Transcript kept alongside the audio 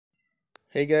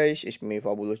Hey guys, it's me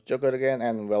Fabulous Joker again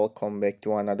and welcome back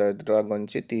to another Dragon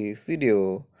City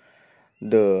video.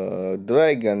 The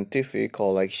Dragon TV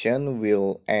collection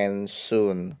will end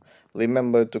soon.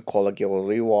 Remember to collect your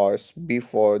rewards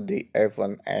before the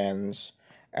event ends.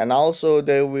 And also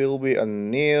there will be a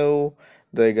new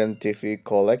Dragon TV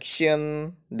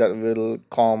collection that will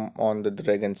come on the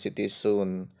Dragon City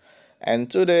soon.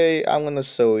 And today I'm gonna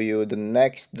show you the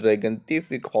next Dragon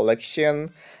TV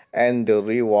collection and the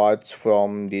rewards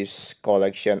from this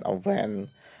collection event.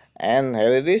 And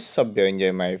here it is, hope you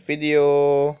enjoy my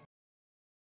video.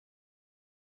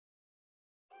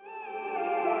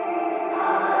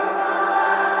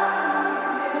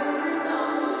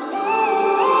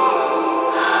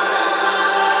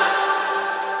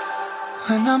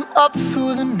 When I'm up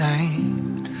through the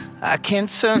night, I can't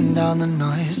turn down the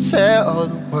noise. Tear all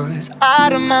the words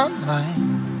out of my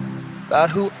mind about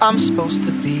who I'm supposed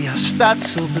to be. I start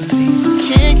to believe I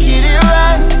can't get it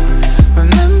right.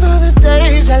 Remember the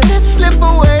days I let slip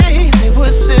away. They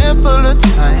were simpler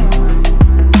times.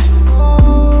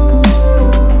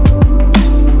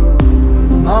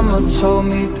 Mama told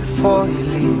me before you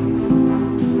leave,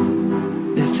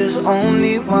 if there's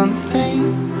only one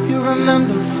thing you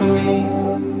remember from me,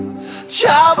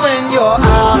 child, when you're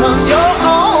out on your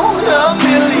own, a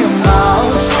million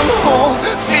miles from home,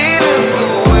 feeling the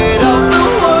weight of the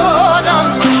world on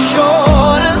your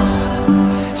shoulders.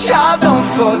 Child, don't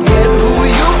forget who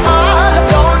you are.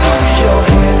 Don't lose your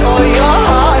head or your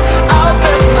heart. I'll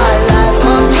bet my life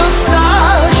on your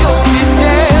stars. You'll be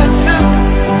dancing,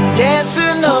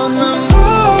 dancing on the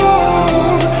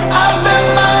moon. I'll bet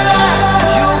my life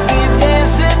you'll be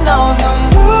dancing on the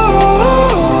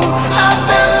moon. I'll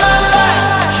bet my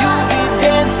life you'll be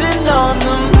dancing on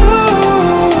the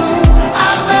moon.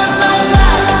 I'll bet my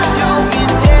life you'll be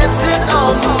dancing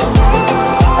on the moon.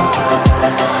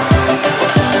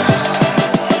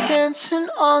 Dancing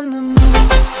on the moon.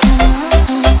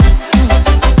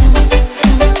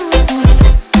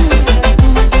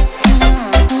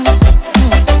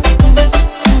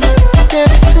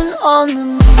 Dancing on the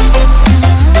moon.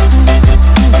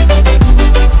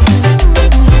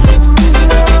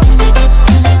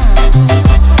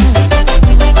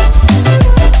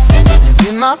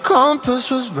 Maybe my compass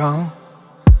was wrong,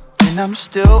 and I'm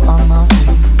still on my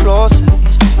way closer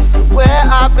each day to where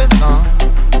I belong.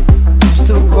 I'm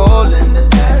still rolling the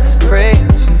dice,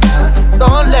 praying sometimes it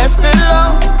don't last that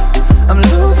long. I'm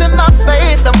losing my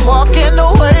faith, I'm walking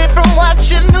away from what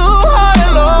you knew all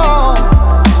along.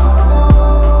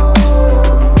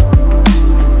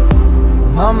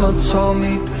 Mama told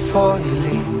me before you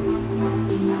leave,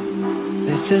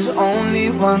 if there's only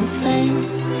one thing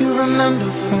you remember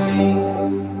from me,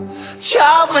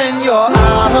 child, when you're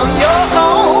out on your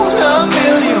own, a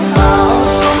million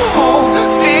miles from home,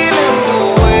 feeling the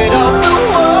weight of the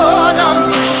world on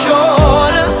your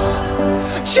shoulders.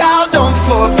 Child, don't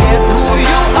forget who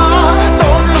you are.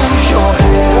 Don't lose your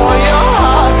head or your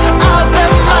heart. I'll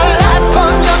bet my life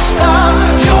on your stars.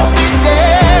 You'll be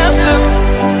dancing,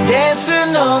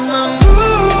 dancing on the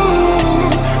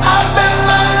moon. I'll bet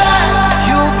my life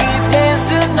you'll be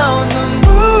dancing on the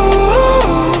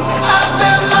moon. I'll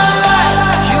bet my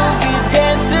life you'll be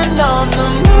dancing on the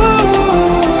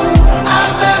moon.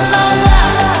 I'll bet my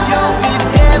life you'll be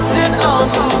dancing on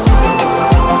the moon.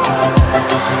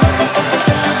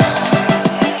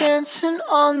 Dancing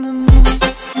on the moon.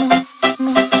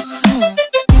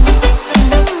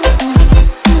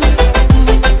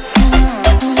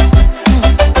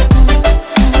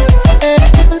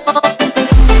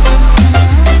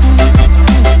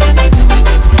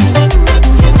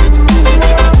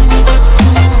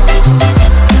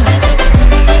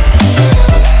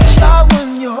 Child, when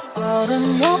you're out on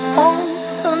your own,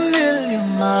 a million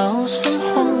miles from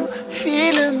home,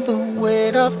 feeling the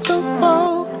weight of the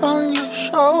world on your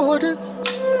shoulders.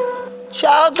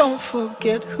 Child, don't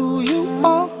forget who you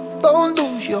are. Don't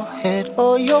lose your head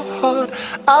or your heart.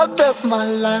 I'll bet my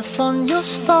life on your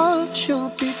stars. You'll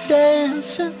be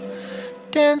dancing,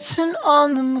 dancing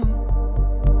on the moon.